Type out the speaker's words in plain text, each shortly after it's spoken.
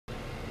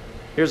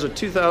Here's a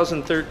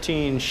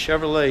 2013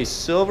 Chevrolet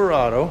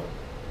Silverado.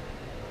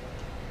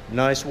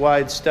 Nice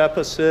wide step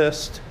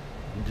assist,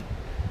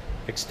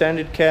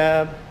 extended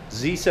cab,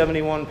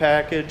 Z71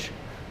 package.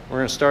 We're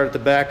going to start at the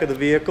back of the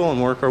vehicle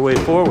and work our way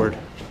forward.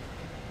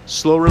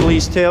 Slow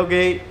release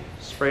tailgate,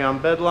 spray on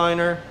bed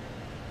liner,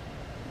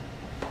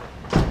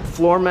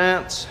 floor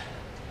mats,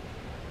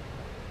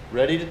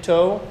 ready to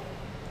tow,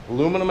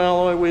 aluminum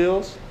alloy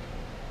wheels.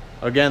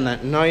 Again,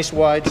 that nice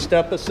wide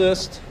step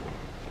assist.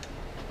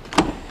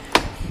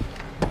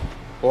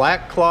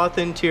 Black cloth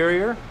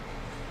interior,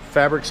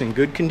 fabric's in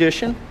good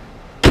condition.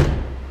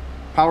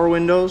 Power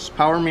windows,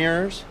 power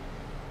mirrors,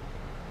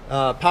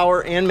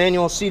 power and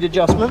manual seat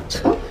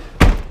adjustment.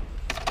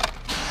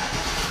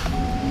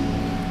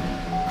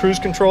 Cruise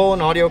control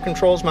and audio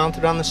controls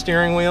mounted on the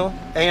steering wheel.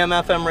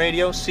 AM/FM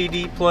radio,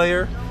 CD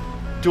player,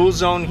 dual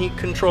zone heat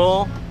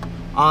control,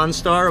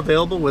 OnStar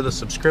available with a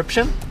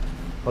subscription.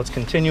 Let's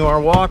continue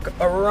our walk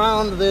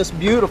around this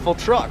beautiful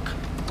truck.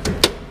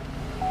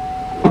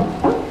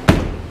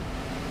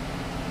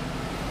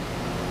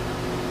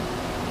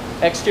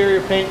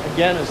 Exterior paint,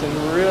 again, is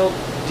in real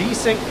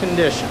decent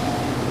condition.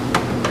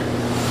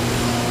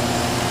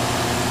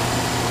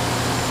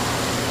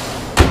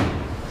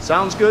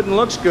 Sounds good and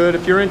looks good.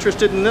 If you're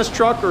interested in this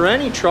truck or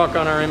any truck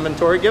on our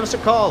inventory, give us a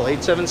call,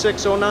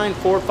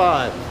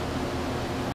 876-0945.